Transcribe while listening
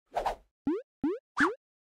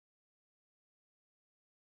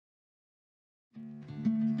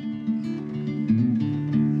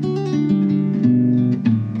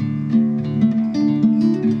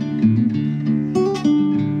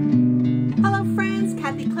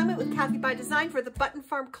Kathy by Design for the Button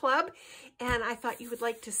Farm Club, and I thought you would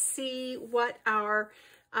like to see what our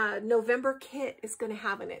November kit is going to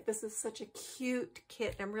have in it. This is such a cute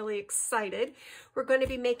kit. I'm really excited. We're going to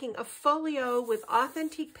be making a folio with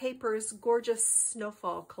Authentique Paper's gorgeous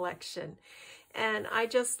Snowfall collection, and I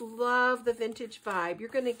just love the vintage vibe. You're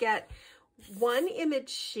going to get one image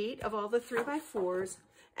sheet of all the 3x4s,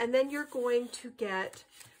 and then you're going to get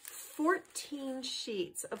 14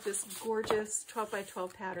 sheets of this gorgeous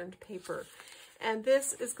 12x12 patterned paper. And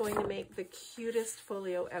this is going to make the cutest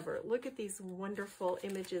folio ever. Look at these wonderful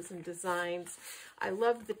images and designs. I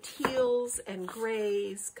love the teals and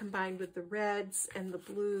grays combined with the reds and the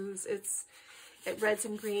blues. Reds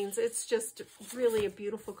and greens. It's just really a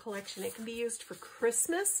beautiful collection. It can be used for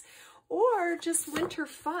Christmas or just winter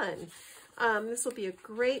fun. This will be a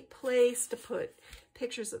great place to put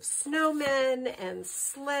pictures of snowmen and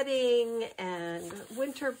sledding and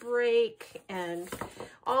winter break and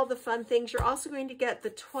all the fun things. You're also going to get the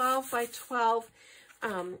 12x12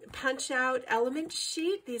 punch out element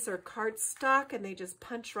sheet. These are cardstock and they just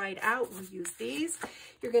punch right out. We'll use these.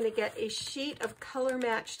 You're going to get a sheet of color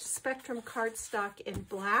matched Spectrum cardstock in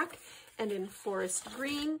black and in forest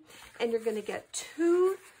green, and you're going to get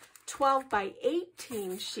two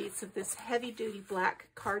 12x18 sheets of this heavy-duty black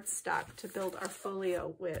cardstock to build our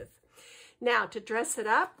folio with. Now, to dress it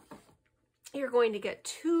up, you're going to get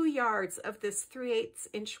 2 yards of this 3/8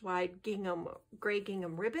 inch wide gray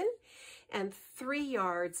gingham ribbon and 3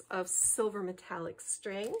 yards of silver metallic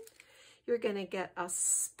string. You're going to get a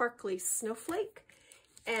sparkly snowflake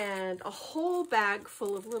and a whole bag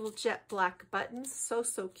full of little jet black buttons.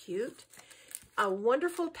 So cute. A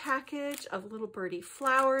wonderful package of little birdie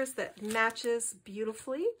flowers that matches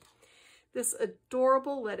beautifully. This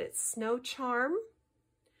adorable Let It Snow charm,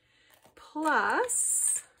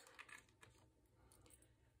 plus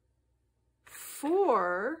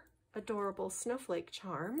 4 adorable snowflake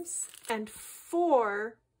charms and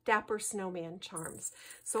 4 dapper snowman charms.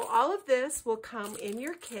 So all of this will come in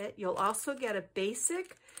your kit. You'll also get a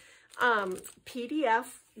basic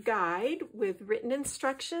PDF guide with written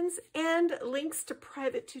instructions and links to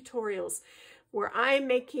private tutorials where I'm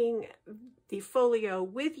making the folio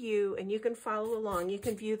with you, and you can follow along. You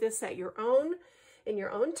can view this at your own, in your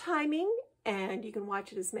own timing, and you can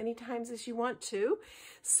watch it as many times as you want to.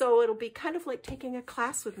 So it'll be kind of like taking a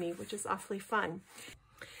class with me, which is awfully fun.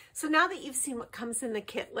 So now that you've seen what comes in the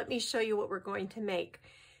kit, let me show you what we're going to make.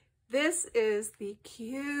 This is the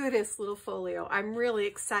cutest little folio. I'm really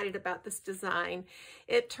excited about this design.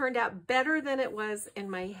 It turned out better than it was in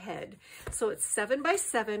my head. So it's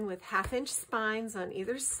 7x7 with 1/2 inch spines on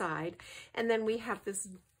either side. And then we have this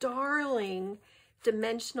darling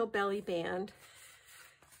dimensional belly band.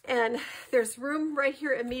 And there's room right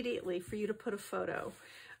here immediately for you to put a photo,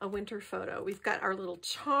 a winter photo. We've got our little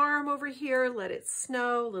charm over here, Let It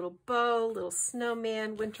Snow, little bow, little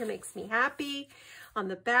snowman, winter makes me happy. On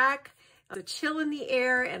the back, a chill in the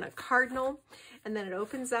air and a cardinal, and then it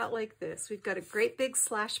opens out like this. We've got a great big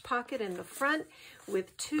slash pocket in the front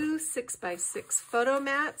with 2 6x6 photo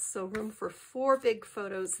mats, so room for 4 big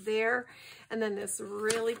photos there, and then this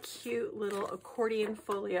really cute little accordion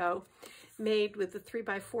folio made with the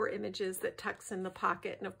 3x4 images that tucks in the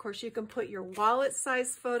pocket. And of course you can put your wallet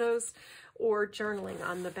size photos or journaling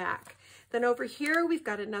on the back. Then over here we've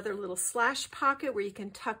got another little slash pocket where you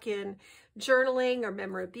can tuck in journaling or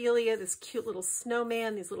memorabilia, this cute little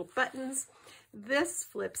snowman, these little buttons. This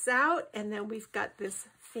flips out, and then we've got this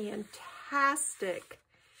fantastic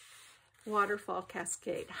waterfall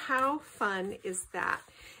cascade. How fun is that?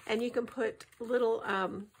 And you can put little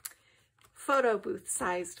photo booth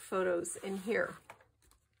sized photos in here.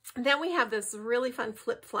 And then we have this really fun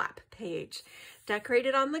flip flap page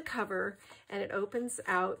decorated on the cover, and it opens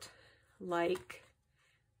out like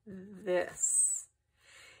this.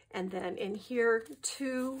 And then in here,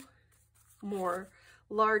 2 more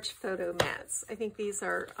large photo mats. I think these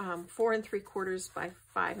are 4 3/4 by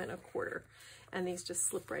 5 1/4. And these just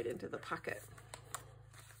slip right into the pocket,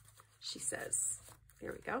 she says.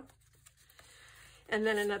 There we go. And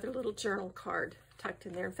then another little journal card tucked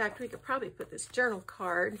in there. In fact, we could probably put this journal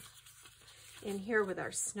card in here with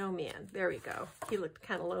our snowman. There we go. He looked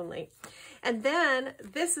kind of lonely. And then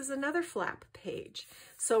this is another flap page.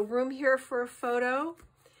 So room here for a photo,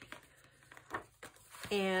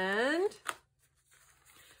 and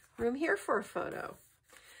room here for a photo.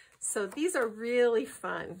 So these are really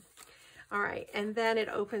fun. All right, and then it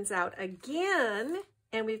opens out again,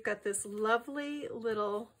 and we've got this lovely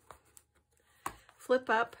little flip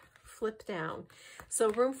up, flip down. So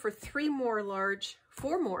room for 4 more large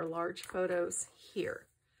photos here.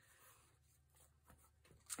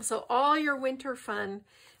 So all your winter fun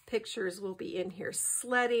pictures will be in here.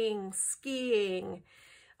 Sledding, skiing,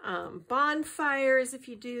 bonfires if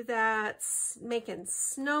you do that, making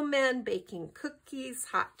snowmen, baking cookies,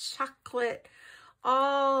 hot chocolate,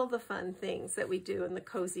 all the fun things that we do in the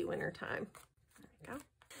cozy winter time. There we go.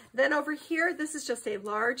 Then over here, this is just a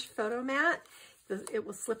large photo mat. It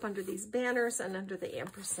will slip under these banners and under the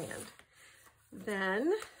ampersand.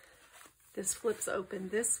 Then this flips open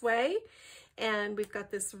this way, and we've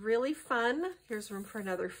got this really fun, here's room for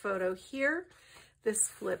another photo here. This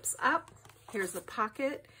flips up. Here's a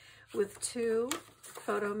pocket with 2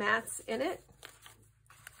 photo mats in it.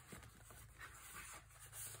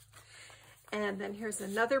 And then here's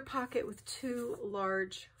another pocket with 2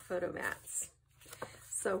 large photo mats.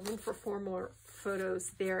 So room for 4 more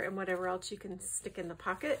photos there and whatever else you can stick in the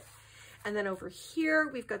pocket. And then over here,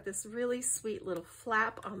 we've got this really sweet little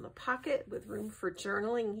flap on the pocket with room for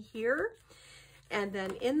journaling here. And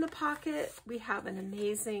then in the pocket, we have an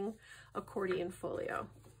amazing accordion folio.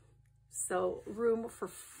 So room for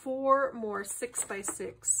 4 more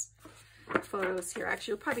 6x6 photos here.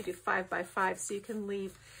 Actually, you'll probably do 5x5 so you can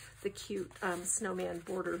leave the cute snowman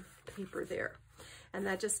border paper there. And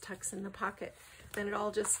that just tucks in the pocket. Then it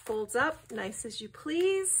all just folds up, nice as you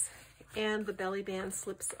please, and the belly band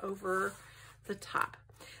slips over the top.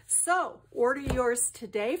 So order yours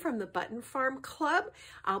today from the Button Farm Club.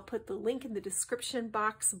 I'll put the link in the description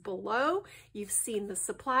box below. You've seen the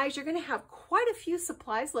supplies. You're going to have quite a few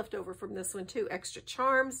supplies left over from this one too. Extra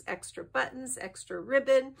charms, extra buttons, extra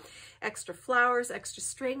ribbon, extra flowers, extra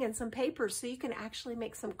string, and some paper. So you can actually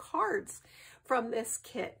make some cards from this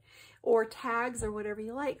kit or tags or whatever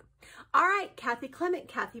you like. All right, Kathy Clement,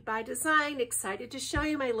 Kathy by Design, excited to show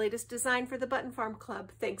you my latest design for the Button Farm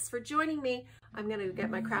Club. Thanks for joining me. I'm going to get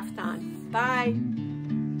my craft on. Bye.